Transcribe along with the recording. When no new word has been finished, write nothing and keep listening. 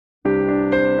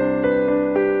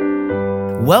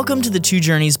Welcome to the Two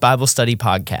Journeys Bible Study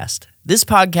Podcast. This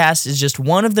podcast is just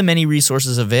one of the many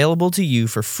resources available to you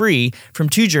for free from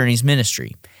Two Journeys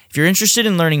Ministry. If you're interested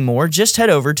in learning more, just head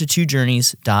over to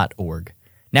twojourneys.org.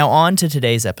 Now on to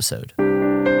today's episode.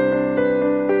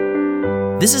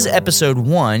 This is episode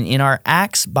 1 in our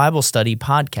Acts Bible Study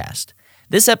podcast.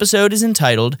 This episode is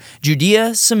entitled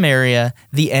Judea, Samaria,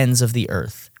 the Ends of the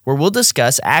Earth, where we'll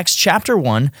discuss Acts chapter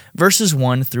 1, verses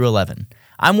 1 through 11.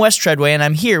 I'm Wes Treadway, and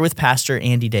I'm here with Pastor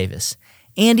Andy Davis.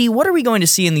 Andy, what are we going to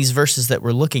see in these verses that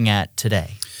we're looking at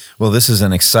today? Well, this is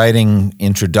an exciting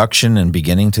introduction and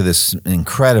beginning to this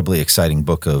incredibly exciting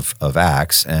book of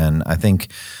Acts, and I think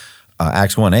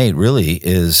Acts 1:8 really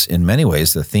is, in many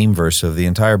ways, the theme verse of the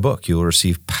entire book. You will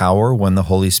receive power when the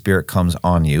Holy Spirit comes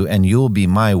on you, and you will be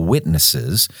my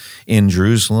witnesses in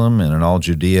Jerusalem and in all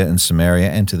Judea and Samaria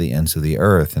and to the ends of the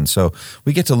earth. And so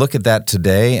we get to look at that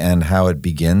today and how it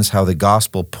begins, how the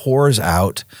gospel pours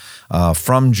out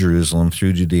from Jerusalem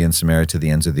through Judea and Samaria to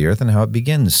the ends of the earth, and how it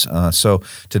begins. So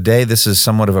today, this is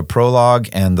somewhat of a prologue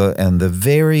and the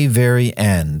very, very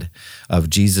end of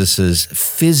Jesus's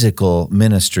physical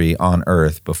ministry on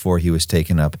earth before he was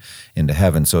taken up into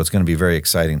heaven. So it's going to be very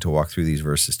exciting to walk through these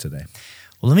verses today.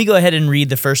 Well, let me go ahead and read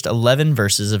the first 11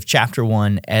 verses of chapter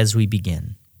 1 as we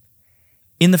begin.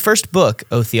 In the first book,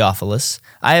 O Theophilus,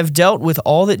 I have dealt with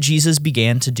all that Jesus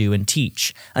began to do and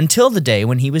teach, until the day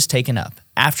when he was taken up,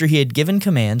 after he had given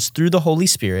commands through the Holy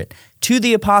Spirit to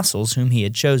the apostles whom he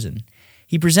had chosen.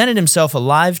 He presented himself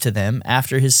alive to them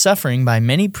after his suffering by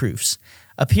many proofs,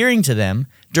 appearing to them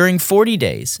during 40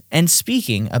 days, and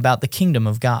speaking about the kingdom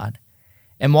of God.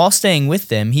 And while staying with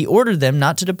them, he ordered them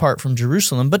not to depart from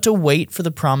Jerusalem, but to wait for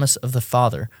the promise of the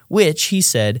Father, which, he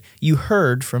said, you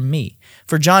heard from me.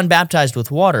 For John baptized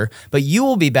with water, but you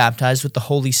will be baptized with the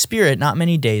Holy Spirit not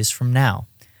many days from now.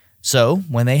 So,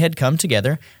 when they had come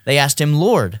together, they asked him,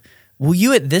 Lord, will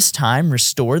you at this time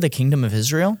restore the kingdom of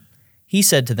Israel? He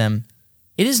said to them,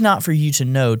 it is not for you to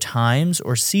know times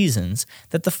or seasons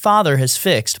that the Father has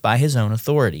fixed by his own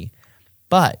authority.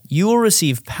 But you will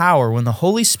receive power when the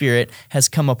Holy Spirit has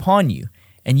come upon you,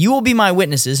 and you will be my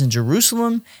witnesses in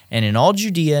Jerusalem and in all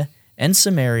Judea and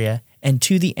Samaria and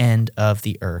to the end of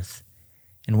the earth.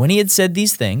 And when he had said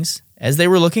these things, as they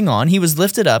were looking on, he was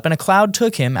lifted up, and a cloud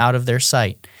took him out of their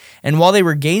sight. And while they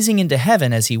were gazing into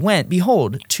heaven as he went,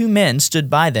 behold, 2 men stood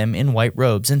by them in white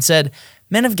robes, and said,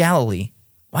 Men of Galilee,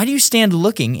 why do you stand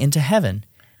looking into heaven?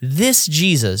 This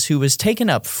Jesus who was taken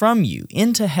up from you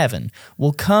into heaven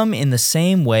will come in the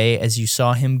same way as you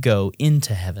saw him go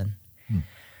into heaven.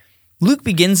 Luke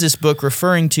begins this book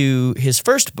referring to his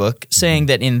first book, saying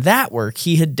that in that work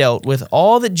he had dealt with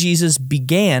all that Jesus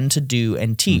began to do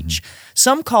and teach.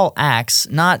 Some call Acts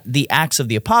not the Acts of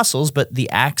the Apostles, but the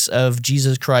Acts of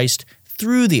Jesus Christ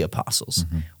through the apostles.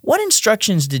 What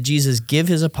instructions did Jesus give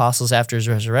his apostles after his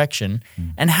resurrection,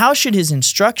 and how should his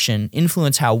instruction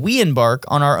influence how we embark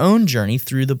on our own journey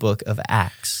through the book of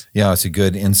Acts? Yeah, it's a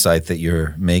good insight that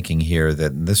you're making here,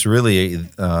 that this really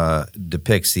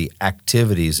depicts the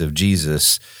activities of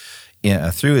Jesus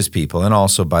through his people, and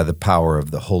also by the power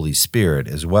of the Holy Spirit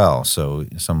as well. So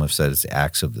some have said it's the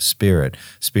acts of the Spirit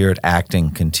acting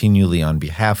continually on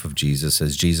behalf of Jesus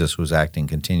as Jesus was acting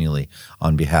continually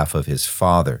on behalf of his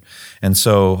Father. And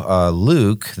so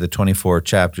Luke, the 24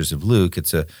 chapters of Luke,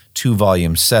 it's a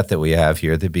 2-volume set that we have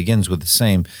here that begins with the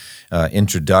same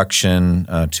introduction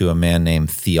to a man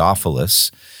named Theophilus.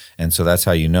 And so that's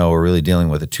how you know we're really dealing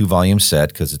with a 2-volume set,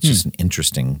 because it's just an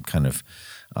interesting kind of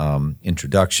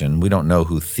introduction. We don't know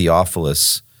who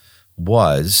Theophilus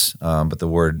was, but the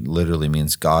word literally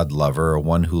means God lover, or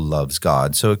one who loves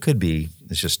God. So it could be,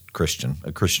 it's just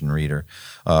a Christian reader,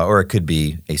 or it could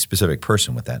be a specific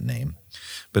person with that name.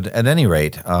 But at any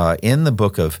rate, in the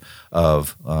book of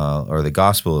the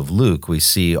Gospel of Luke, we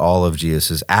see all of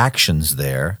Jesus' actions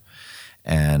there,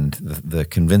 and the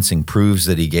convincing proofs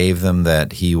that he gave them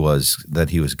that he was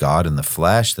God in the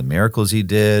flesh, the miracles he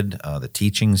did, the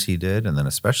teachings he did, and then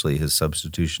especially his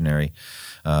substitutionary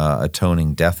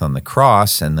atoning death on the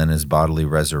cross, and then his bodily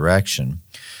resurrection.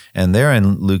 And there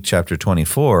in Luke chapter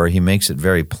 24, he makes it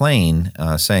very plain,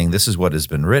 saying, this is what has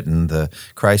been written, the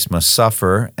Christ must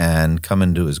suffer and come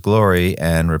into his glory,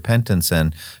 and repentance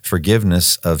and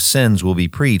forgiveness of sins will be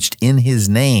preached in his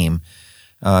name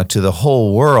to the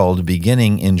whole world,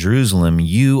 beginning in Jerusalem.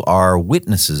 You are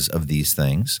witnesses of these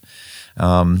things,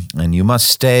 and you must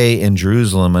stay in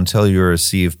Jerusalem until you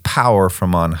receive power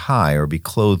from on high, or be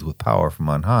clothed with power from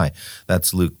on high.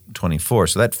 That's Luke 24.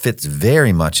 So that fits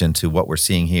very much into what we're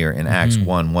seeing here in Acts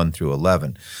 1 through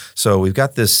 11. So we've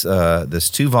got this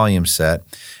 2-volume set,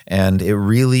 and it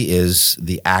really is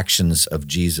the actions of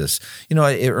Jesus.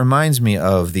 It reminds me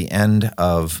of the end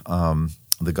of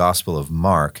the Gospel of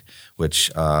Mark,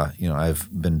 which I've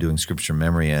been doing scripture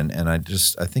memory in, and I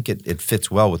think it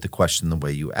fits well with the question the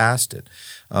way you asked it.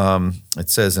 It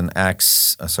says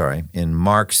in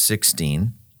Mark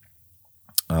 16,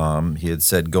 he had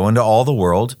said, "Go into all the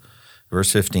world,"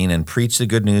 verse 15, "and preach the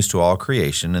good news to all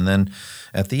creation." And then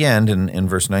at the end, in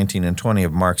verse 19 and 20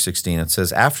 of Mark 16, it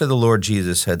says, "After the Lord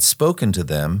Jesus had spoken to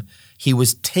them, he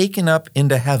was taken up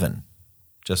into heaven,"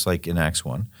 just like in Acts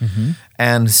 1,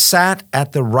 "and sat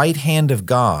at the right hand of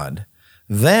God.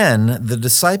 Then the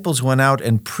disciples went out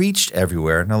and preached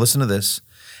everywhere." Now listen to this.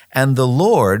 "And the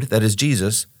Lord," that is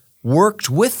Jesus, "worked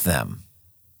with them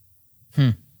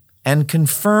and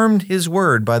confirmed his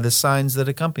word by the signs that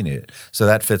accompanied it." So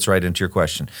that fits right into your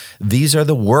question. These are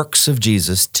the works of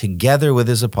Jesus together with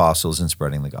his apostles in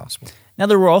spreading the gospel. Now,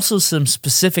 there were also some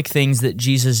specific things that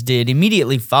Jesus did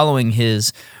immediately following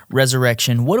his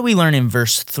resurrection. What do we learn in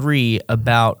verse 3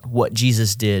 about what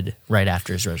Jesus did right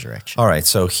after his resurrection? All right,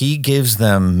 so he gives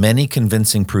them many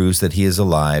convincing proofs that he is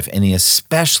alive, and he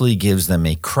especially gives them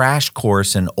a crash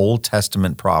course in Old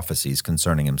Testament prophecies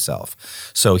concerning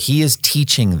himself. So he is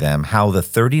teaching them how the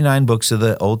 39 books of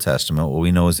the Old Testament, what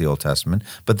we know as the Old Testament,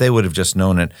 but they would have just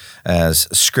known it as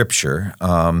Scripture,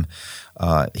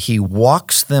 he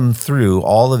walks them through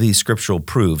all of these scriptural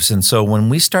proofs. And so when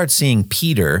we start seeing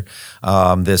Peter,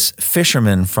 this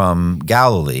fisherman from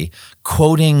Galilee,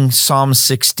 quoting Psalm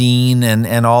 16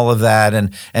 and all of that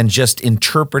and just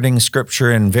interpreting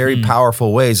scripture in very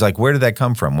powerful ways, like where did that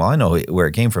come from? Well, I know where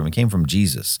it came from. It came from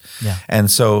Jesus. Yeah.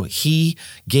 And so he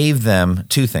gave them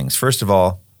two things. First of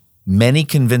all, many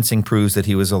convincing proofs that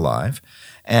he was alive.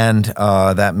 And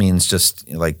that means just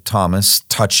like Thomas,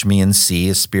 touch me and see.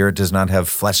 A spirit does not have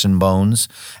flesh and bones,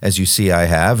 as you see I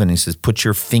have. And he says, put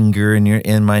your finger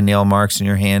in my nail marks and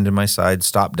your hand in my side.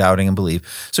 Stop doubting and believe.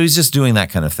 So he's just doing that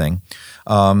kind of thing.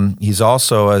 He's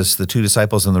also, as the two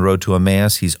disciples on the road to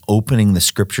Emmaus, he's opening the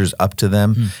scriptures up to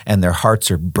them, and their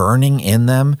hearts are burning in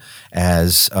them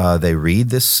as they read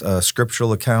this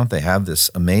scriptural account. They have this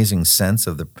amazing sense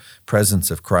of the presence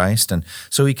of Christ. And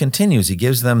so he continues. He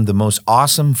gives them the most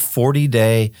awesome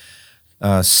 40-day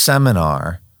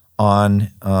seminar on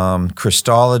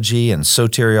Christology and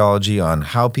soteriology, on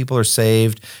how people are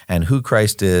saved and who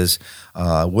Christ is.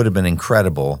 Would have been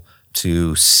incredible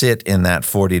to sit in that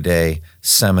 40-day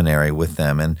seminary with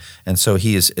them. And so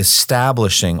he is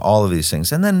establishing all of these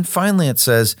things. And then finally it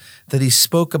says that he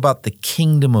spoke about the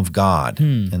kingdom of God.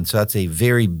 And so that's a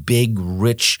very big,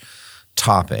 rich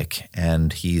topic.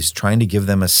 And he's trying to give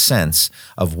them a sense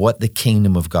of what the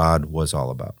kingdom of God was all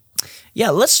about.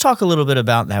 Yeah, let's talk a little bit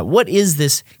about that. What is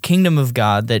this kingdom of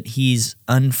God that he's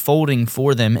unfolding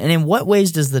for them? And in what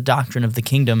ways does the doctrine of the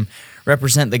kingdom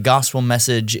represent the gospel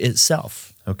message itself?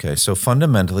 Okay, so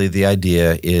fundamentally the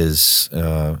idea is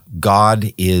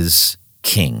God is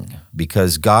king.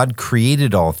 Because God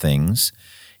created all things,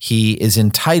 he is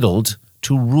entitled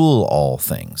to rule all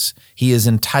things. He is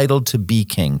entitled to be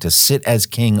king, to sit as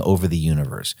king over the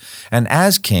universe. And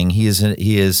as king, he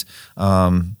has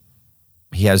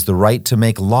the right to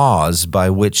make laws by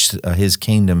which his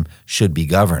kingdom should be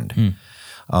governed.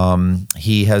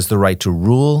 He has the right to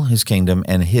rule his kingdom,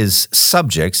 and his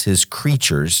subjects, his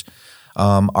creatures,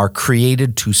 are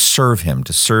created to serve him,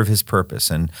 to serve his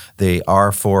purpose, and they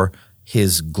are for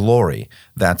his glory.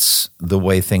 That's the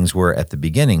way things were at the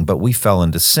beginning, but we fell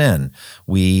into sin.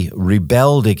 We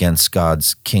rebelled against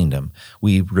God's kingdom.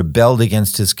 We rebelled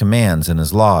against his commands and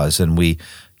his laws, and we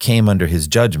came under his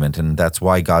judgment, and that's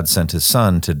why God sent his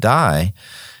son to die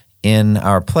in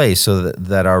our place so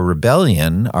that our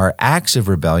rebellion, our acts of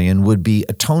rebellion would be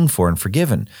atoned for and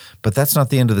forgiven. But that's not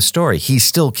the end of the story. He's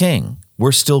still king.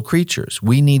 We're still creatures.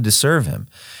 We need to serve him.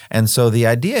 And so the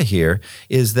idea here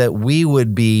is that we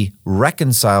would be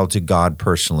reconciled to God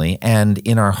personally and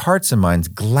in our hearts and minds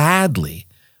gladly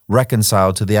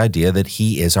reconciled to the idea that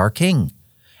he is our king.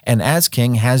 And as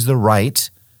king has the right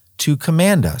to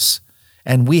command us.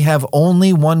 And we have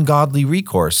only one godly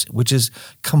recourse, which is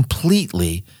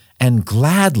completely and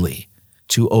gladly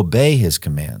to obey his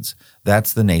commands.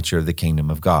 That's the nature of the kingdom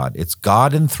of God. It's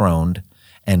God enthroned,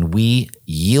 and we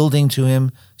yielding to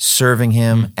him, serving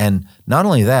him, and not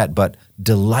only that, but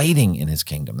delighting in his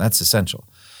kingdom. That's essential.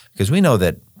 Because we know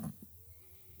that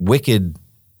wicked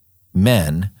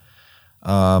men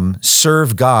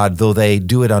serve God, though they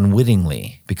do it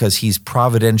unwittingly, because he's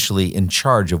providentially in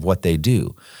charge of what they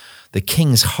do. The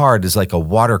king's heart is like a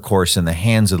water course in the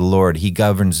hands of the Lord. He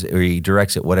governs or he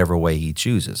directs it whatever way he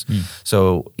chooses.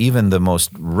 So even the most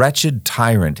wretched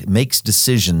tyrant makes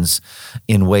decisions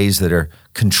in ways that are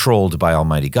controlled by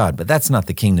Almighty God. But that's not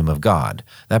the kingdom of God.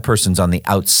 That person's on the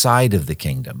outside of the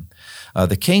kingdom.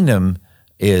 The kingdom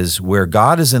is where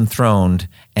God is enthroned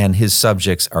and his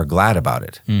subjects are glad about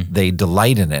it. They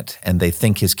delight in it, and they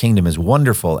think his kingdom is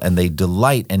wonderful, and they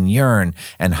delight and yearn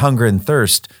and hunger and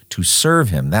thirst to serve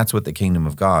him. That's what the kingdom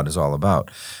of God is all about.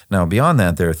 Now, beyond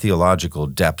that, there are theological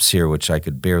depths here which I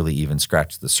could barely even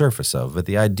scratch the surface of, but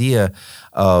the idea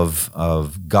of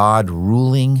God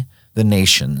ruling the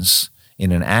nations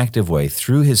in an active way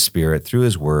through his Spirit, through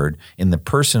his word, in the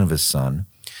person of his Son.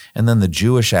 And then the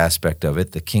Jewish aspect of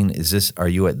it, the king, are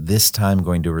you at this time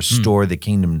going to restore the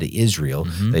kingdom to Israel?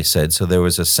 They said. So there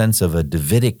was a sense of a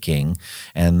Davidic king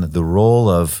and the role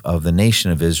of the nation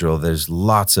of Israel. There's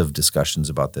lots of discussions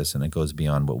about this, and it goes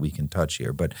beyond what we can touch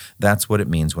here. But that's what it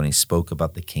means when he spoke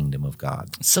about the kingdom of God.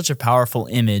 Such a powerful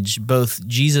image, both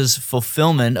Jesus'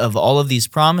 fulfillment of all of these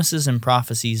promises and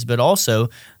prophecies, but also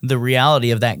the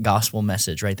reality of that gospel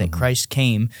message, right? That Christ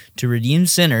came to redeem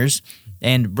sinners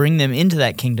and bring them into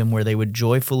that kingdom where they would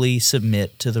joyfully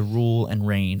submit to the rule and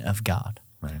reign of God.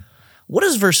 Right. What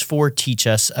does verse 4 teach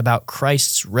us about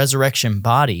Christ's resurrection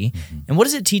body, and what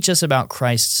does it teach us about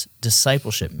Christ's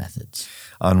discipleship methods?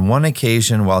 On one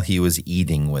occasion while he was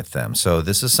eating with them. So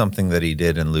this is something that he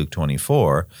did in Luke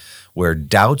 24, where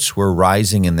doubts were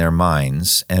rising in their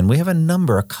minds. And we have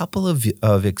a couple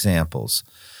of examples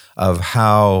of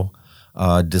how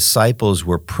disciples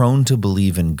were prone to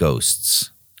believe in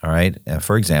ghosts. All right.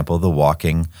 For example, the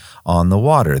walking on the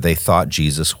water. They thought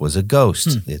Jesus was a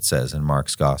ghost, it says in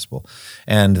Mark's gospel.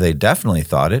 And they definitely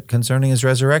thought it concerning his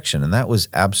resurrection. And that was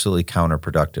absolutely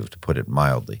counterproductive, to put it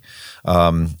mildly.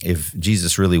 If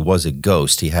Jesus really was a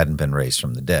ghost, he hadn't been raised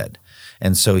from the dead.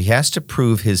 And so he has to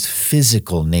prove his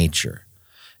physical nature.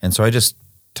 And so I just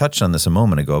touched on this a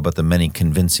moment ago about the many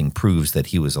convincing proofs that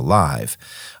he was alive.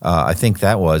 I think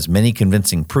that was many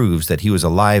convincing proofs that he was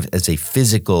alive as a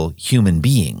physical human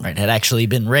being. Right, had actually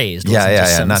been raised.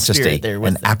 Yeah, not just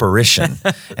an apparition.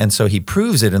 And so he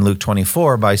proves it in Luke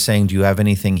 24 by saying, do you have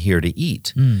anything here to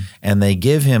eat? And they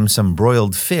give him some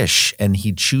broiled fish, and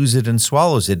he chews it and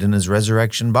swallows it in his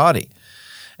resurrection body.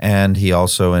 And he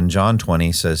also, in John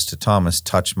 20, says to Thomas,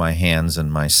 touch my hands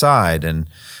and my side. And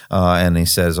he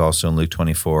says also in Luke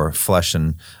 24, flesh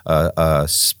and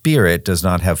spirit does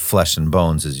not have flesh and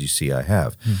bones, as you see I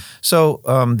have. So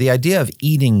the idea of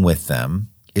eating with them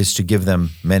is to give them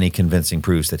many convincing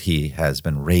proofs that he has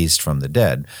been raised from the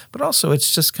dead. But also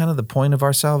it's just kind of the point of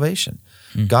our salvation.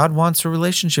 God wants a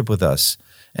relationship with us.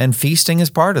 And feasting is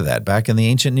part of that. Back in the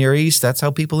ancient Near East, that's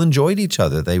how people enjoyed each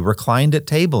other. They reclined at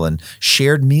table and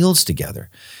shared meals together.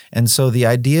 And so the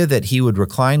idea that he would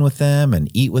recline with them and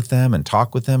eat with them and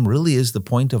talk with them really is the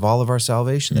point of all of our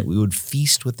salvation, that we would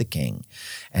feast with the King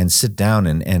and sit down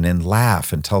and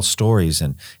laugh and tell stories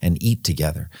and eat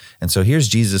together. And so here's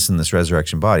Jesus in this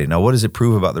resurrection body. Now, what does it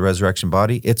prove about the resurrection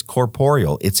body? It's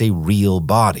corporeal. It's a real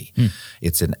body.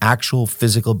 It's an actual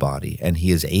physical body, and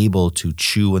he is able to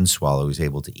chew and swallow. He's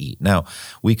able to eat. Now,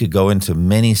 we could go into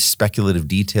many speculative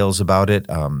details about it.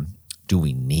 Do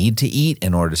we need to eat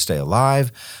in order to stay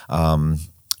alive?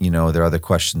 There are other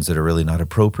questions that are really not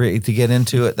appropriate to get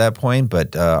into at that point,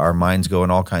 but our minds go in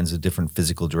all kinds of different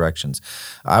physical directions.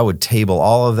 I would table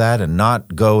all of that and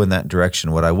not go in that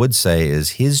direction. What I would say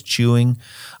is his chewing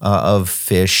of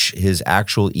fish, his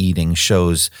actual eating,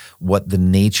 shows what the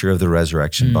nature of the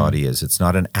resurrection body is. It's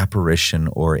not an apparition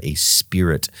or a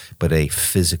spirit, but a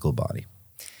physical body.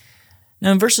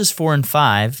 Now, in verses 4 and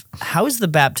 5, how is the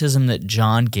baptism that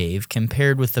John gave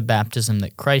compared with the baptism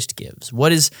that Christ gives?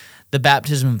 What is the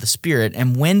baptism of the Spirit,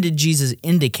 and when did Jesus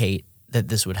indicate that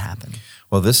this would happen?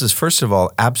 Well, this is, first of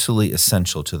all, absolutely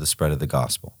essential to the spread of the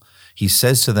gospel. He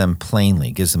says to them plainly,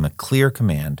 gives them a clear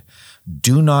command,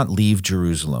 do not leave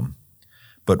Jerusalem,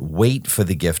 but wait for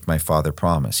the gift my Father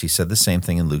promised. He said the same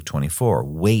thing in Luke 24.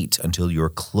 Wait until you're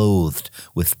clothed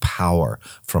with power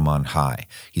from on high.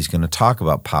 He's going to talk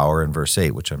about power in verse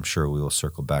 8, which I'm sure we will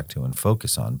circle back to and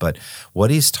focus on. But what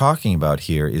he's talking about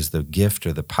here is the gift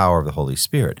or the power of the Holy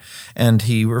Spirit. And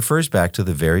he refers back to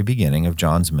the very beginning of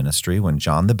John's ministry when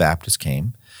John the Baptist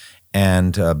came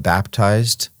and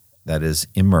baptized, that is,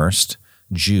 immersed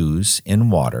Jews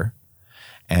in water.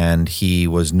 And he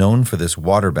was known for this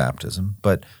water baptism.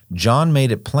 But John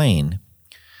made it plain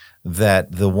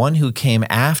that the one who came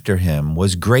after him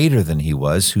was greater than he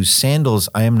was, whose sandals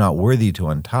I am not worthy to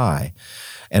untie.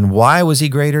 And why was he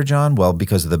greater, John? Well,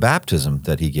 because of the baptism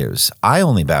that he gives. I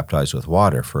only baptize with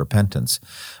water for repentance,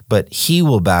 but he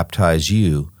will baptize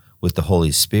you with the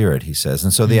Holy Spirit, he says.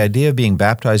 And so the idea of being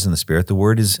baptized in the Spirit, the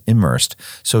word is immersed.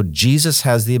 So Jesus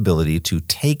has the ability to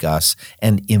take us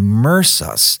and immerse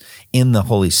us in the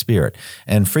Holy Spirit.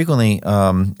 And frequently,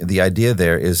 the idea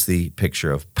there is the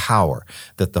picture of power,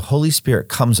 that the Holy Spirit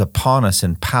comes upon us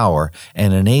in power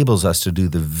and enables us to do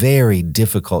the very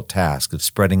difficult task of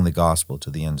spreading the gospel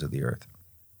to the ends of the earth.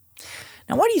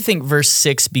 Now, why do you think verse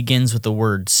 6 begins with the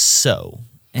word so?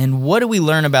 And what do we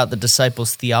learn about the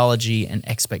disciples' theology and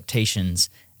expectations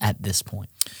at this point?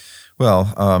 Well,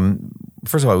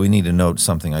 first of all, we need to note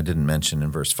something I didn't mention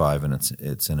in verse 5, and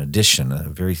it's an addition. A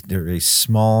very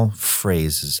small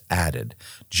phrase is added.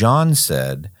 John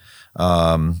said,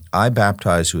 I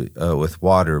baptize with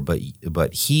water,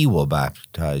 but he will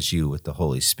baptize you with the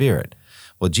Holy Spirit.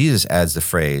 Well, Jesus adds the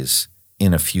phrase,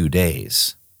 in a few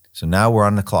days. So now we're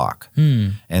on the clock.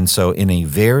 And so in a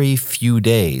very few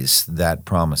days, that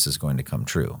promise is going to come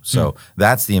true. So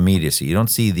that's the immediacy. You don't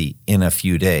see the in a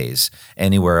few days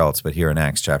anywhere else but here in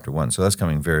Acts chapter 1. So that's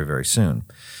coming very, very soon.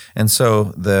 And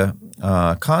so the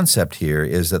concept here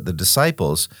is that the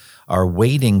disciples are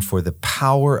waiting for the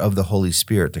power of the Holy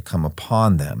Spirit to come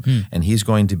upon them. And he's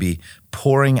going to be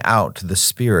pouring out the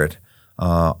Spirit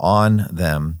on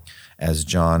them as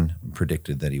John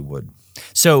predicted that he would.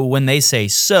 So when they say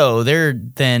so, they're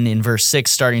then in verse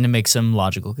 6 starting to make some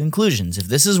logical conclusions. If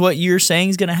this is what you're saying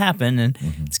is going to happen, and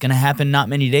it's going to happen not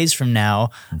many days from now,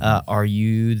 are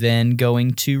you then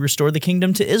going to restore the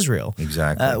kingdom to Israel?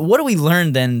 Exactly. What do we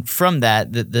learn then from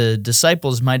that the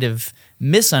disciples might have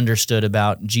misunderstood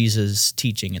about Jesus'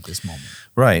 teaching at this moment?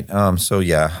 Right.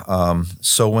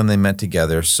 So when they met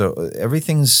together, so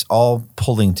everything's all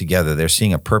pulling together. They're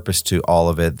seeing a purpose to all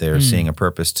of it. They're seeing a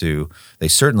purpose to, they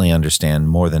certainly understand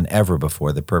more than ever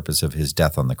before the purpose of his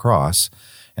death on the cross.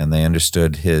 And they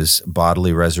understood his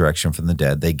bodily resurrection from the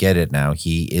dead. They get it now.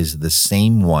 He is the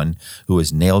same one who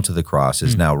was nailed to the cross,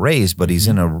 is now raised, but he's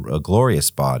in a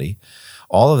glorious body.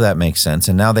 All of that makes sense,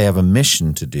 and now they have a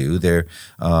mission to do. They're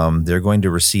going to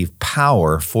receive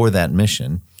power for that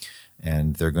mission,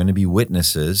 and they're going to be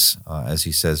witnesses, as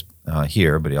he says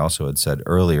here, but he also had said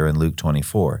earlier in Luke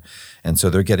 24. And so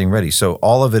they're getting ready. So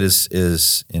all of it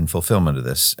is in fulfillment of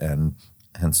this, and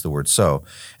hence the word so.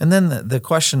 And then the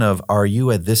question of, are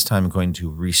you at this time going to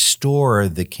restore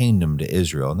the kingdom to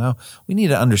Israel? Now, we need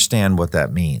to understand what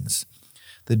that means.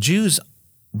 The Jews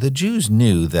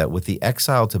knew that with the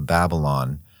exile to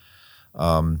Babylon,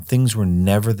 things were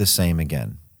never the same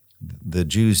again. The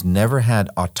Jews never had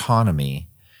autonomy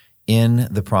in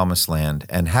the Promised Land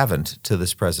and haven't to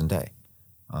this present day.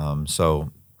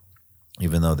 So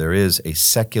even though there is a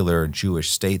secular Jewish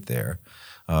state there,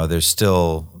 there's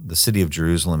still, the city of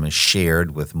Jerusalem is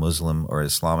shared with Muslim or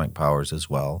Islamic powers as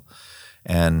well.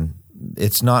 And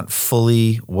it's not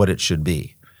fully what it should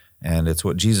be. And it's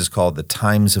what Jesus called the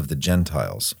times of the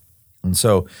Gentiles. And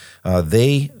so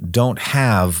they don't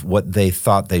have what they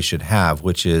thought they should have,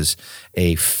 which is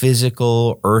a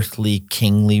physical, earthly,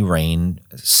 kingly reign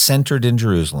centered in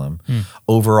Jerusalem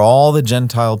over all the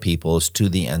Gentile peoples to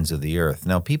the ends of the earth.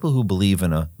 Now, people who believe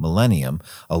in a millennium,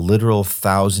 a literal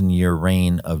 1,000-year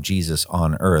reign of Jesus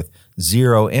on earth,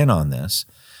 zero in on this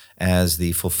as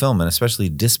the fulfillment, especially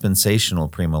dispensational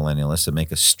premillennialists that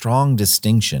make a strong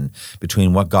distinction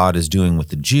between what God is doing with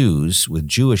the Jews, with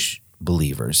Jewish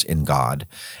believers in God,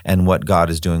 and what God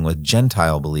is doing with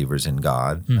Gentile believers in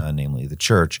God, namely the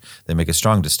church. They make a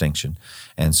strong distinction.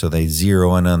 And so they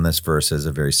zero in on this verse as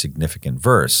a very significant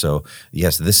verse. So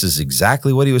yes, this is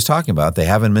exactly what he was talking about. They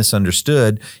haven't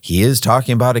misunderstood. He is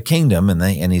talking about a kingdom,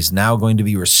 and he's now going to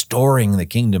be restoring the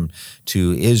kingdom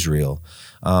to Israel.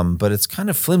 But it's kind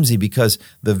of flimsy because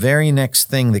the very next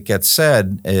thing that gets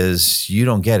said is, you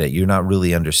don't get it. You're not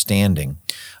really understanding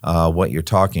what you're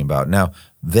talking about. Now,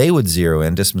 they would zero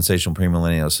in, dispensational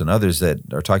premillennialists and others that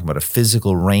are talking about a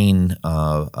physical reign,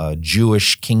 a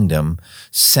Jewish kingdom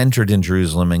centered in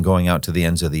Jerusalem and going out to the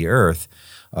ends of the earth.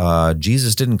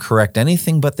 Jesus didn't correct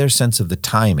anything but their sense of the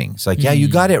timing. It's like, yeah, you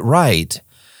got it right,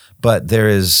 but there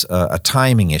is a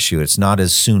timing issue. It's not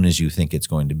as soon as you think it's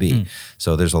going to be.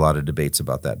 So there's a lot of debates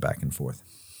about that back and forth.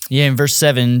 Yeah, in verse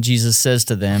 7, Jesus says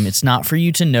to them, "It's not for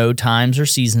you to know times or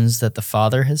seasons that the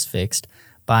Father has fixed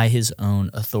by his own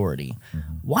authority."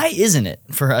 Why isn't it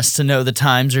for us to know the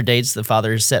times or dates the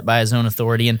Father has set by his own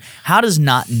authority? And how does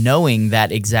not knowing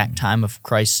that exact time of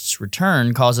Christ's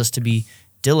return cause us to be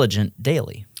diligent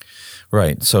daily?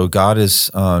 Right. So God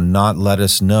has not let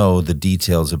us know the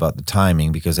details about the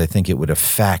timing because I think it would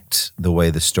affect the way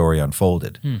the story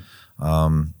unfolded.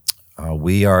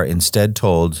 We are instead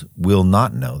told we'll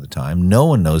not know the time. No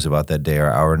one knows about that day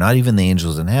or hour, not even the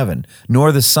angels in heaven,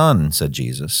 nor the Son, said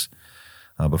Jesus.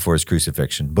 before his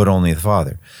crucifixion, but only the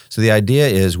Father. So the idea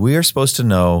is we are supposed to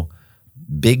know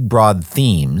big, broad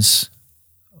themes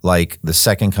like the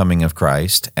second coming of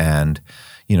Christ and,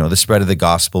 the spread of the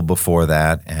gospel before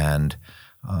that and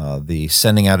the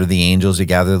sending out of the angels to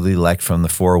gather the elect from the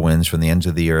four winds, from the ends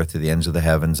of the earth to the ends of the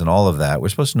heavens and all of that. We're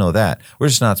supposed to know that. We're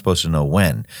just not supposed to know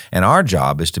when. And our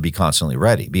job is to be constantly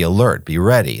ready, be alert, be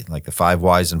ready, like the 5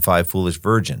 wise and 5 foolish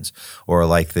virgins, or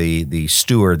like the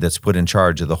steward that's put in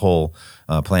charge of the whole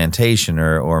plantation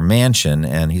or mansion,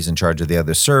 and he's in charge of the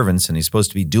other servants, and he's supposed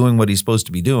to be doing what he's supposed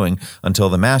to be doing until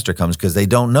the master comes, because they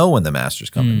don't know when the master's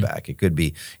coming back. It could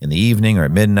be in the evening or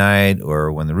at midnight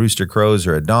or when the rooster crows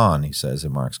or at dawn, he says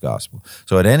in Mark's gospel.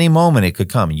 So at any moment it could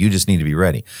come. You just need to be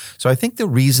ready. So I think the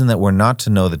reason that we're not to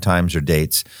know the times or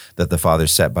dates that the Father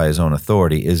set by his own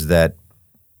authority is that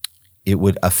it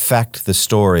would affect the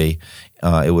story.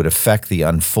 It would affect the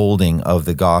unfolding of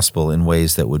the gospel in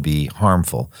ways that would be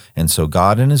harmful. And so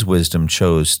God in his wisdom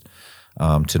chose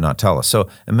to not tell us. So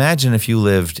imagine if you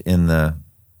lived in the,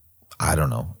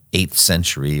 8th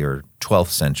century or 12th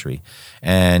century,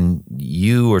 and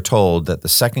you were told that the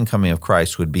second coming of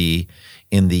Christ would be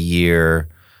in the year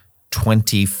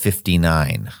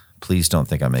 2059. Please don't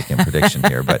think I'm making a prediction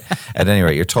here, but at any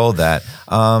rate, you're told that.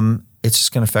 It's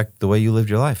just going to affect the way you lived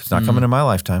your life. It's not coming in my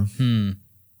lifetime.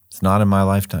 It's not in my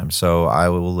lifetime, so I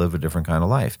will live a different kind of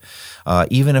life.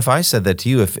 Even if I said that to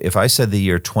you, if I said the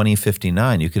year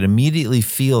 2059, you could immediately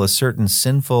feel a certain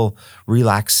sinful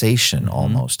relaxation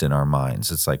almost in our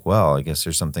minds. It's like, well, I guess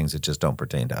there's some things that just don't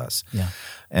pertain to us. Yeah.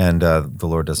 And the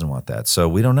Lord doesn't want that. So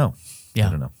we don't know. Yeah.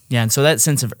 I don't know. Yeah, and so that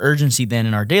sense of urgency then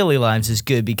in our daily lives is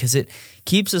good because it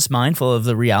keeps us mindful of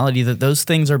the reality that those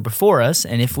things are before us,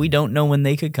 and if we don't know when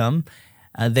they could come,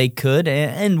 they could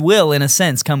and will, in a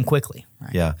sense, come quickly.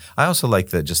 Right? Yeah. I also like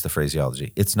just the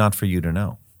phraseology. It's not for you to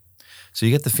know. So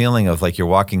you get the feeling of like you're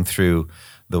walking through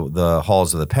the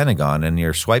halls of the Pentagon and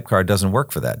your swipe card doesn't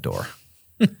work for that door.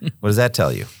 What does that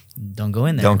tell you? Don't go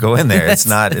in there. Don't go in there. It's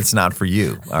not for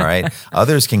you, all right?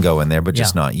 Others can go in there, but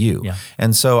just not you. Yeah.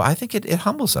 And so I think it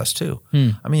humbles us too.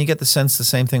 I mean, you get the sense the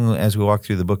same thing as we walk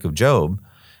through the book of Job,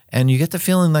 and you get the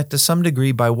feeling like to some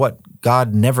degree by what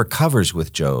God never covers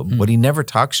with Job, what he never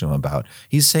talks to him about,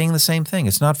 he's saying the same thing.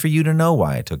 It's not for you to know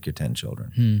why I took your 10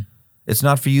 children. It's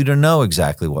not for you to know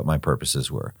exactly what my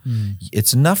purposes were.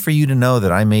 It's enough for you to know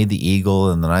that I made the eagle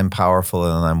and that I'm powerful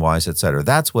and I'm wise, etc.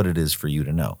 That's what it is for you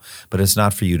to know. But it's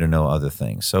not for you to know other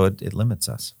things. So it limits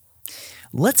us.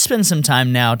 Let's spend some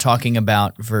time now talking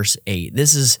about verse 8.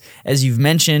 This is, as you've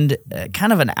mentioned,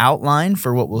 kind of an outline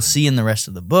for what we'll see in the rest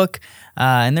of the book.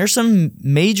 And there's some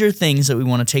major things that we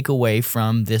want to take away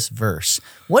from this verse.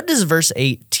 What does verse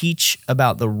 8 teach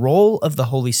about the role of the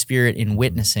Holy Spirit in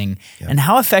witnessing, and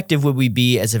how effective would we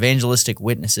be as evangelistic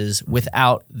witnesses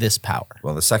without this power?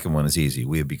 Well, the second one is easy.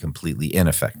 We would be completely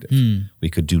ineffective. We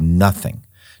could do nothing.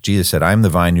 Jesus said, I am the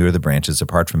vine, you are the branches.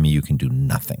 Apart from me, you can do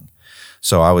nothing.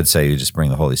 So I would say you just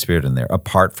bring the Holy Spirit in there.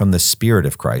 Apart from the Spirit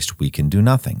of Christ, we can do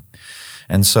nothing.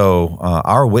 And so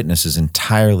our witness is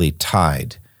entirely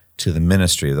tied to the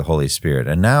ministry of the Holy Spirit.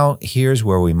 And now here's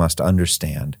where we must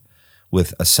understand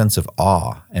with a sense of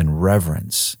awe and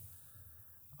reverence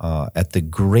at the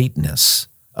greatness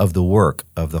of the work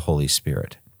of the Holy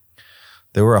Spirit.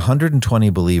 There were 120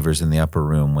 believers in the upper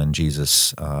room when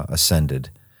Jesus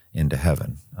ascended into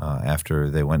heaven.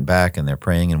 After they went back and they're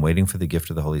praying and waiting for the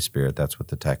gift of the Holy Spirit, that's what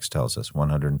the text tells us,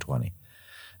 120.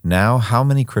 Now, how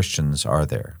many Christians are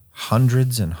there?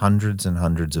 Hundreds and hundreds and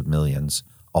hundreds of millions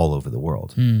all over the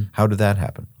world. How did that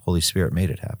happen? Holy Spirit made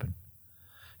it happen.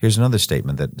 Here's another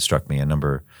statement that struck me a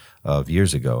number of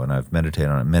years ago, and I've meditated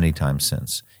on it many times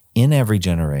since. In every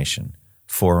generation,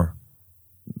 for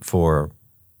 2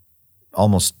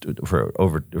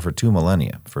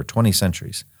 millennia, for 20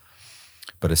 centuries,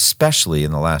 but especially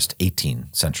in the last 18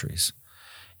 centuries,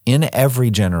 in every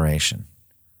generation,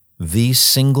 the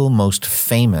single most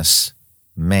famous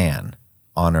man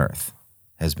on earth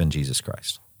has been Jesus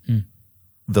Christ.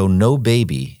 Though no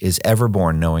baby is ever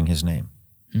born knowing his name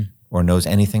or knows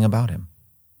anything about him.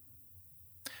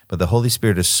 But the Holy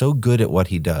Spirit is so good at what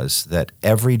he does that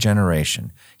every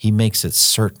generation, he makes it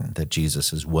certain that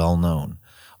Jesus is well known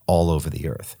all over the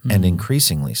earth, and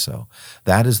increasingly so.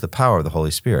 That is the power of the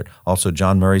Holy Spirit. Also,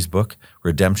 John Murray's book,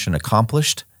 Redemption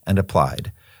Accomplished and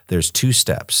Applied. There's 2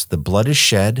 steps. The blood is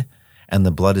shed, and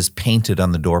the blood is painted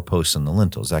on the doorposts and the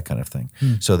lintels, that kind of thing.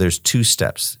 So there's 2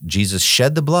 steps. Jesus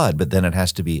shed the blood, but then it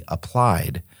has to be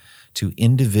applied to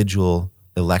individual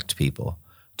elect people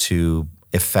to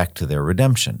effect their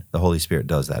redemption. The Holy Spirit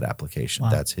does that application.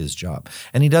 Wow. That's his job.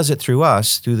 And he does it through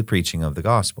us, through the preaching of the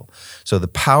gospel. So the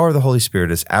power of the Holy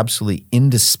Spirit is absolutely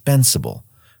indispensable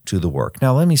to the work.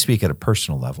 Now, let me speak at a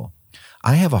personal level.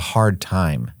 I have a hard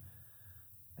time,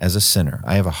 as a sinner,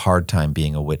 I have a hard time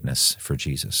being a witness for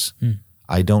Jesus.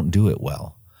 I don't do it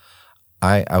well.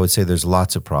 I would say there's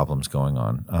lots of problems going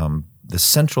on. The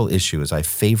central issue is I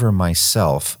favor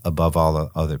myself above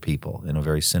all other people in a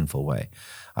very sinful way.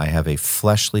 I have a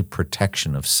fleshly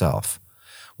protection of self,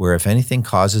 where if anything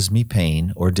causes me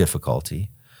pain or difficulty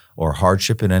or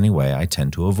hardship in any way, I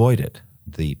tend to avoid it,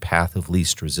 the path of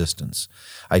least resistance.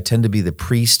 I tend to be the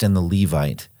priest and the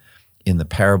Levite in the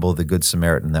parable of the Good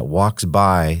Samaritan that walks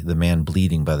by the man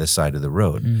bleeding by the side of the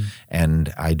road,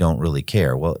 and I don't really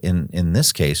care. Well, in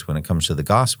this case, when it comes to the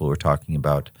gospel, we're talking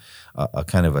about a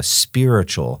kind of a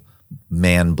spiritual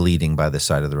man bleeding by the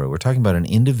side of the road. We're talking about an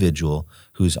individual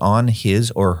who's on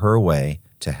his or her way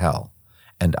to hell,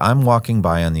 and I'm walking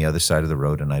by on the other side of the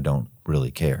road, and I don't really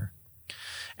care.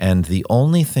 And the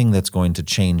only thing that's going to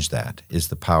change that is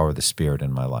the power of the Spirit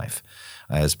in my life.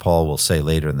 As Paul will say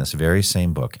later in this very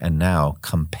same book, and now,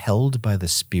 compelled by the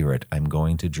Spirit, I'm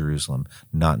going to Jerusalem,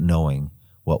 not knowing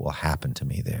what will happen to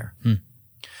me there.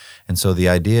 And so the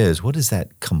idea is, what is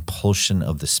that compulsion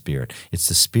of the Spirit? It's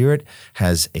the Spirit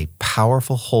has a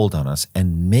powerful hold on us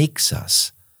and makes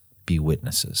us be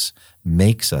witnesses,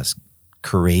 makes us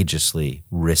courageously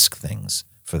risk things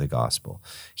for the gospel.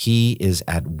 He is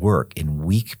at work in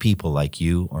weak people like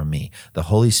you or me. The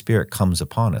Holy Spirit comes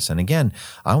upon us. And again,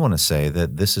 I want to say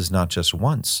that this is not just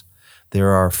once.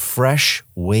 There are fresh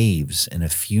waves and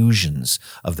effusions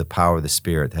of the power of the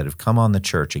Spirit that have come on the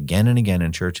church again and again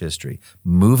in church history,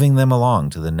 moving them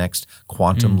along to the next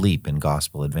quantum leap in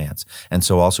gospel advance. And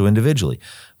so also individually,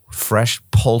 fresh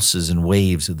pulses and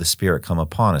waves of the Spirit come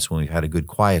upon us when we've had a good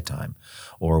quiet time,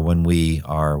 or when we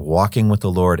are walking with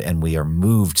the Lord and we are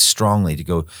moved strongly to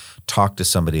go talk to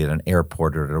somebody at an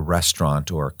airport or at a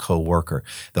restaurant or a coworker.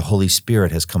 The Holy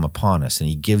Spirit has come upon us and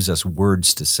He gives us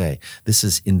words to say. This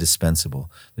is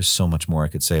indispensable. There's so much more I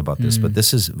could say about this, but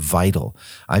this is vital.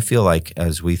 I feel like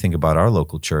as we think about our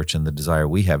local church and the desire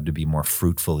we have to be more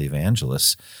fruitful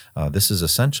evangelists, this is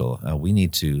essential. We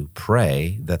need to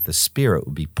pray that the Spirit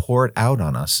would be poured out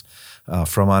on us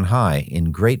from on high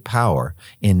in great power,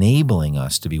 enabling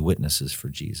us to be witnesses for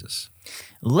Jesus.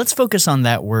 Let's focus on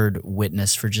that word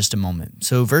witness for just a moment.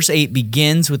 So verse 8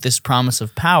 begins with this promise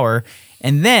of power,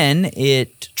 and then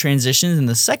it transitions in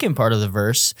the second part of the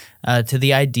verse to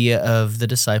the idea of the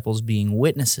disciples being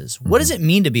witnesses. What does it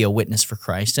mean to be a witness for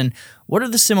Christ, and what are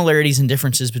the similarities and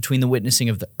differences between the witnessing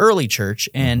of the early church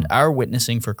and our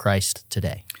witnessing for Christ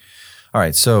today? All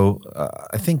right, so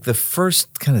I think the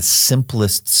first kind of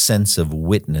simplest sense of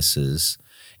witnesses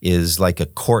is like a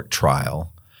court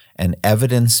trial and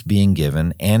evidence being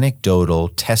given, anecdotal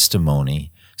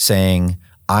testimony saying,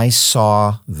 I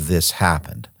saw this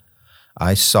happen.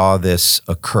 I saw this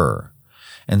occur.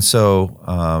 And so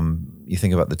you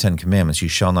think about the Ten Commandments, you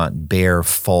shall not bear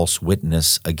false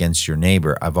witness against your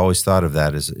neighbor. I've always thought of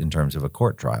that as in terms of a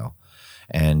court trial.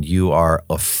 And you are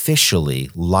officially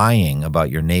lying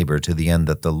about your neighbor to the end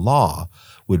that the law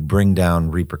would bring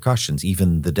down repercussions,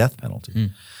 even the death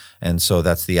penalty. And so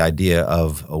that's the idea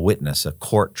of a witness, a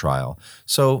court trial.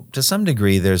 So to some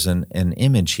degree, there's an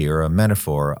image here, a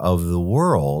metaphor of the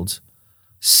world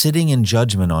sitting in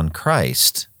judgment on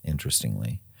Christ,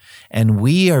 interestingly. And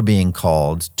we are being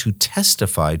called to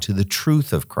testify to the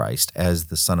truth of Christ as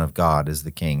the Son of God, as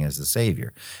the King, as the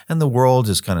Savior. And the world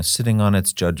is kind of sitting on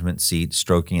its judgment seat,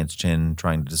 stroking its chin,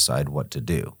 trying to decide what to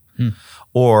do.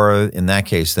 Or in that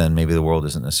case, then maybe the world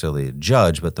isn't necessarily a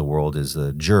judge, but the world is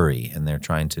a jury, and they're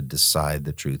trying to decide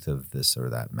the truth of this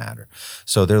or that matter.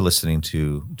 So they're listening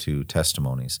to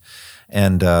testimonies.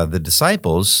 And the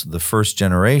disciples, the first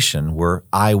generation, were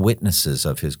eyewitnesses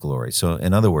of His glory. So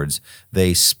in other words,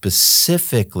 they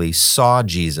specifically saw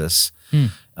Jesus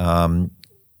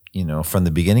from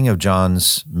the beginning of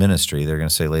John's ministry. They're going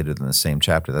to say later in the same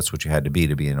chapter, that's what you had to be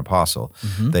an apostle.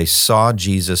 They saw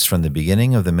Jesus from the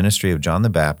beginning of the ministry of John the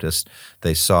Baptist.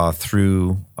 They saw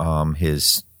through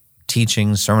his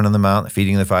teaching, Sermon on the Mount,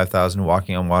 feeding the 5,000,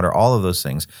 walking on water, all of those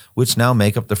things, which now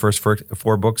make up the first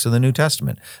four books of the New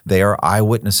Testament. They are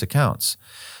eyewitness accounts.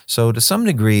 So to some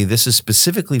degree, this is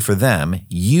specifically for them.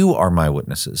 You are my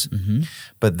witnesses.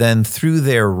 But then through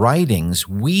their writings,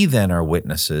 we then are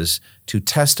witnesses to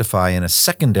testify in a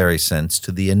secondary sense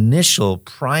to the initial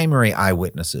primary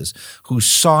eyewitnesses who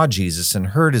saw Jesus and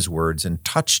heard His words and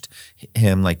touched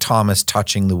Him, like Thomas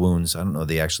touching the wounds. I don't know,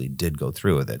 they actually did go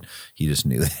through with it. He just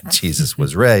knew that Jesus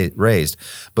was raised.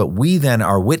 But we then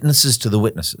are witnesses to the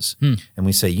witnesses. And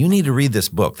we say, you need to read this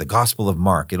book, the Gospel of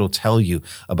Mark. It'll tell you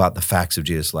about the facts of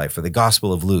Jesus' life. For the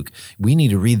Gospel of Luke, we need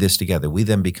to read this together. We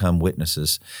then become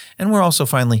witnesses. And we're also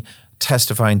finally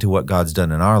testifying to what God's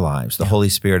done in our lives. The Holy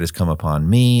Spirit has come upon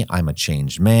me. I'm a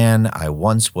changed man. I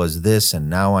once was this and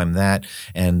now I'm that.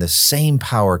 And the same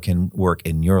power can work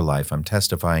in your life. I'm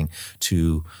testifying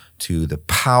to the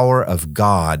power of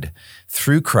God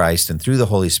through Christ and through the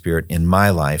Holy Spirit in my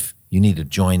life. You need to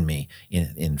join me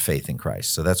in faith in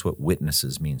Christ. So that's what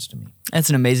witnesses means to me. That's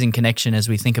an amazing connection as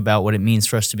we think about what it means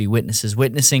for us to be witnesses,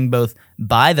 witnessing both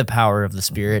by the power of the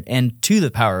Spirit and to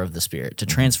the power of the Spirit to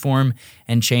transform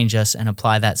and change us and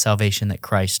apply that salvation that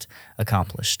Christ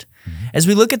accomplished. As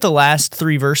we look at the last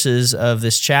 3 verses of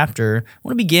this chapter, I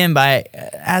want to begin by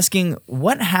asking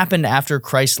what happened after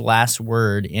Christ's last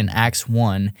word in Acts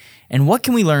 1, and what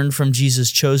can we learn from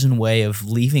Jesus' chosen way of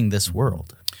leaving this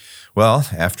world? Well,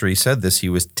 after he said this, he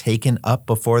was taken up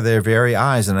before their very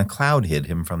eyes, and a cloud hid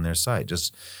him from their sight.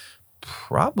 Just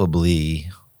probably,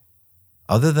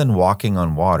 other than walking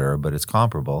on water, but it's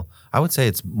comparable, I would say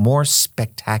it's more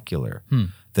spectacular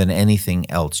than anything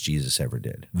else Jesus ever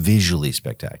did. Visually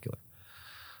spectacular.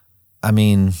 I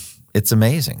mean, it's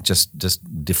amazing.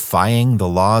 Just defying the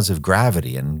laws of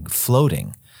gravity and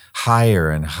floating higher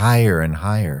and higher and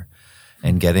higher.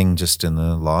 And getting, just in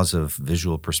the laws of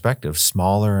visual perspective,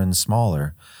 smaller and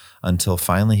smaller until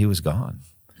finally he was gone.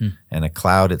 And a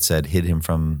cloud, it said, hid him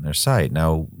from their sight.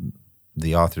 Now,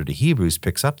 the author to Hebrews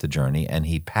picks up the journey, and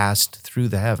he passed through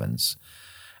the heavens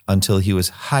until he was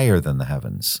higher than the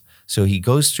heavens. So he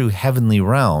goes through heavenly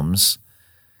realms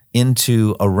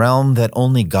into a realm that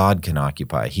only God can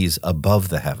occupy. He's above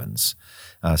the heavens.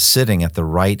 Sitting at the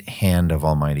right hand of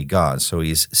Almighty God. So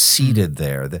he's seated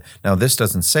there. Now, this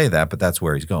doesn't say that, but that's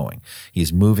where he's going.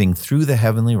 He's moving through the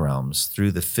heavenly realms,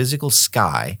 through the physical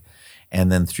sky,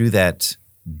 and then through that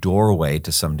doorway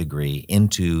to some degree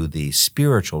into the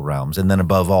spiritual realms, and then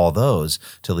above all those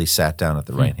till he sat down at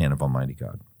the right hand of Almighty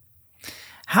God.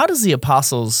 How does the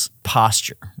apostles'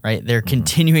 posture, right? They're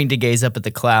continuing to gaze up at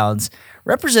the clouds,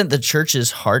 represent the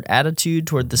church's heart attitude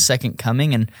toward the second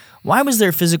coming, and why was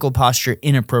their physical posture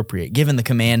inappropriate given the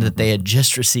command that they had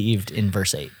just received in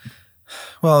verse 8?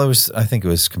 Well, I think it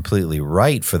was completely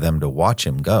right for them to watch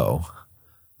him go,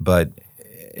 but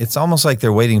it's almost like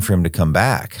they're waiting for him to come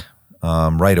back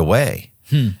right away.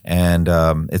 And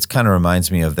it kind of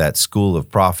reminds me of that school of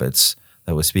prophets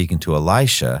that was speaking to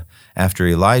Elisha after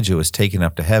Elijah was taken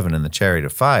up to heaven in the chariot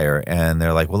of fire, and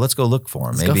they're like, well, let's go look for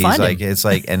him. Maybe he's like, it's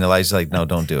like, and Elijah's like, no,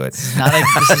 don't do it. This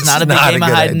is not a big game of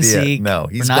hide and seek. No,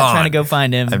 he's We're not gone. trying to go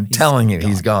find him. I'm telling you,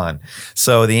 he's gone.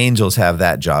 So the angels have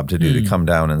that job to do, to come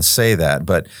down and say that.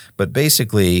 But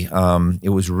basically,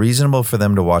 it was reasonable for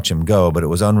them to watch him go, but it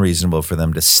was unreasonable for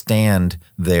them to stand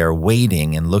there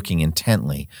waiting and looking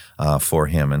intently for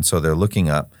him. And so they're looking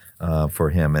up for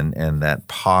him and that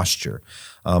posture.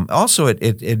 Also,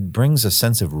 it brings a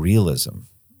sense of realism.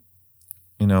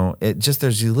 You know, there's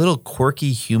these little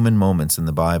quirky human moments in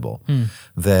the Bible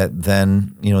that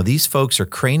then, these folks are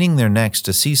craning their necks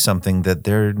to see something that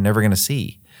they're never going to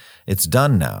see. It's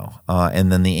done now.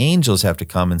 And then the angels have to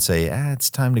come and say,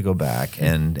 it's time to go back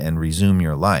and resume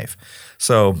your life.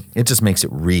 So it just makes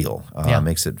it real,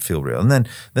 makes it feel real. And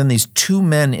then these 2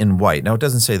 men in white. Now, it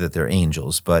doesn't say that they're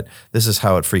angels, but this is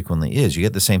how it frequently is. You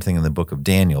get the same thing in the book of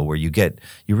Daniel, where you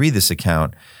read this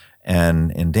account,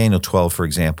 and in Daniel 12, for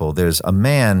example, there's a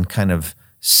man kind of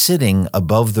sitting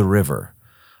above the river,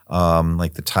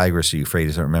 like the Tigris or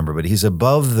Euphrates, I don't remember, but he's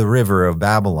above the river of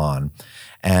Babylon,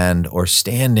 or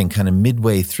standing kind of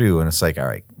midway through, and it's like, all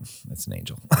right, that's an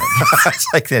angel. It's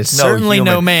like there's certainly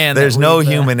no man. There's no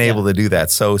human able to do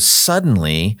that. So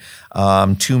suddenly,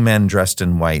 2 men dressed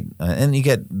in white, and you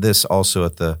get this also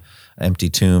at the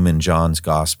empty tomb in John's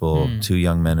gospel, 2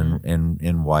 young men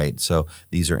in white. So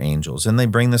these are angels, and they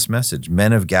bring this message: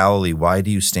 Men of Galilee, why do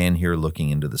you stand here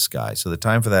looking into the sky? So the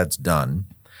time for that's done.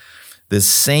 This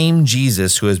same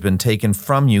Jesus who has been taken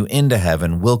from you into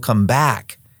heaven will come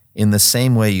back in the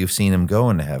same way you've seen him go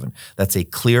into heaven. That's a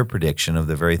clear prediction of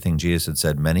the very thing Jesus had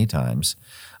said many times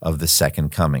of the second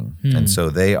coming. And so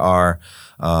they are,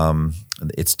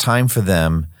 it's time for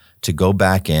them to go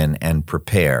back in and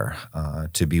prepare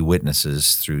to be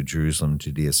witnesses through Jerusalem,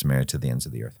 Judea, Samaria, to the ends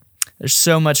of the earth. There's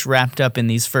so much wrapped up in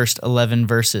these first 11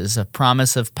 verses, a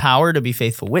promise of power to be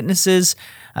faithful witnesses,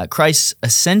 Christ's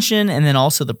ascension, and then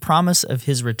also the promise of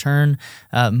his return,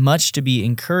 much to be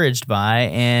encouraged by,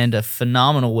 and a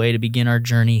phenomenal way to begin our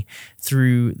journey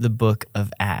through the book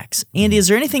of Acts. Andy, is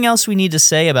there anything else we need to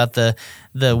say about the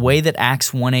way that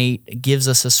Acts 1:8 gives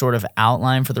us a sort of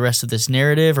outline for the rest of this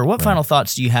narrative, or what final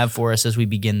thoughts do you have for us as we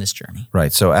begin this journey?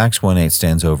 Right, so Acts 1:8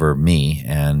 stands over me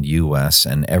and you, Wes,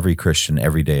 and every Christian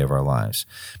every day of our lives.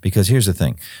 Because here's the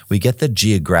thing, we get the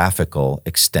geographical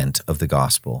extent of the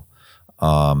gospel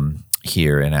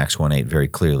here in Acts 1:8 very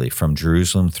clearly, from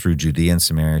Jerusalem through Judea and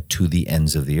Samaria to the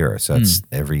ends of the earth. So that's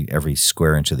every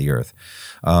square inch of the earth.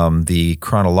 The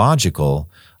chronological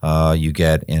you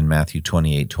get in Matthew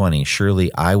 28:20,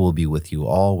 surely I will be with you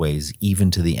always,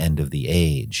 even to the end of the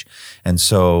age. And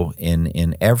so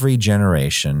in every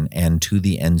generation and to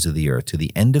the ends of the earth, to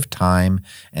the end of time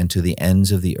and to the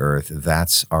ends of the earth,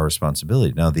 that's our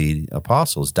responsibility. Now, the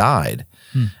apostles died,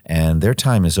 and their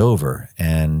time is over,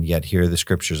 and yet here the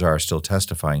scriptures are still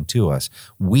testifying to us.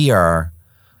 We are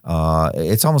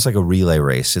it's almost like a relay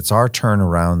race. It's our turn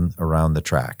around the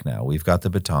track now. We've got the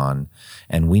baton,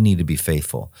 and we need to be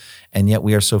faithful. And yet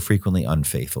we are so frequently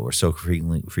unfaithful. We're so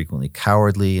frequently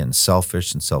cowardly and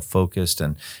selfish and self-focused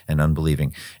and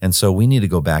unbelieving. And so we need to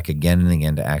go back again and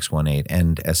again to Acts 1:8.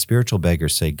 And as spiritual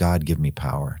beggars say, God, give me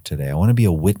power today. I want to be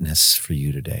a witness for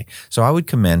you today. So I would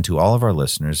commend to all of our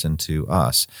listeners and to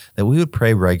us that we would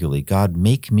pray regularly, God,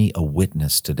 make me a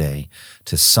witness today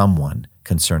to someone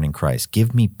concerning Christ.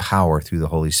 Give me power through the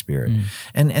Holy Spirit.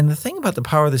 And the thing about the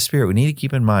power of the Spirit, we need to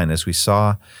keep in mind, as we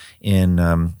saw in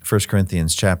 1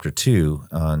 Corinthians chapter 2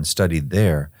 and studied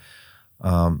there,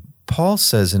 Paul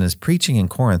says in his preaching in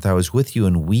Corinth, I was with you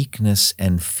in weakness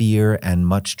and fear and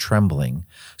much trembling,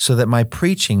 so that my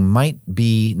preaching might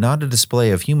be not a display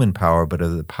of human power, but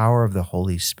of the power of the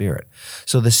Holy Spirit.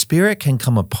 So the Spirit can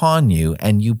come upon you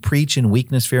and you preach in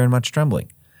weakness, fear, and much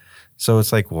trembling. So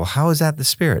it's like, well, how is that the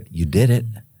Spirit? You did it.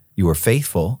 You were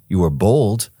faithful. You were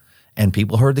bold. And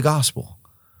people heard the gospel.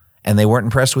 And they weren't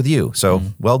impressed with you. So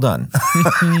well done.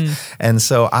 And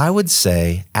so I would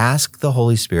say, ask the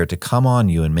Holy Spirit to come on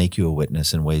you and make you a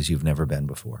witness in ways you've never been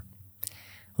before.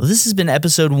 Well, this has been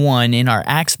episode 1 in our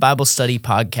Acts Bible Study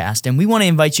podcast, and we want to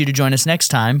invite you to join us next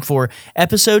time for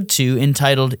episode 2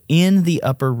 entitled In the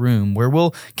Upper Room, where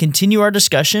we'll continue our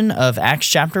discussion of Acts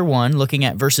chapter 1, looking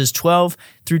at verses 12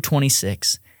 through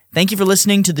 26. Thank you for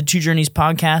listening to the Two Journeys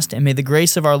podcast, and may the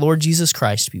grace of our Lord Jesus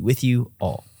Christ be with you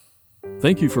all.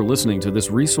 Thank you for listening to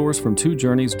this resource from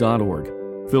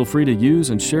twojourneys.org. Feel free to use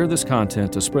and share this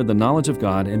content to spread the knowledge of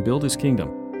God and build His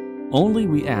kingdom. Only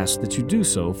we ask that you do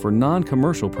so for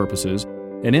non-commercial purposes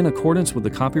and in accordance with the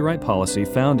copyright policy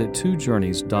found at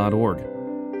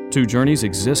twojourneys.org. Two Journeys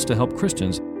exists to help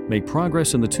Christians make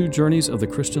progress in the two journeys of the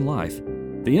Christian life,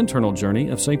 the internal journey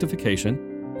of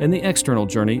sanctification and the external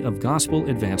journey of gospel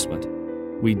advancement.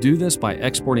 We do this by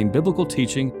exporting biblical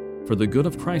teaching for the good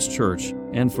of Christ's church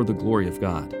and for the glory of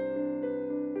God.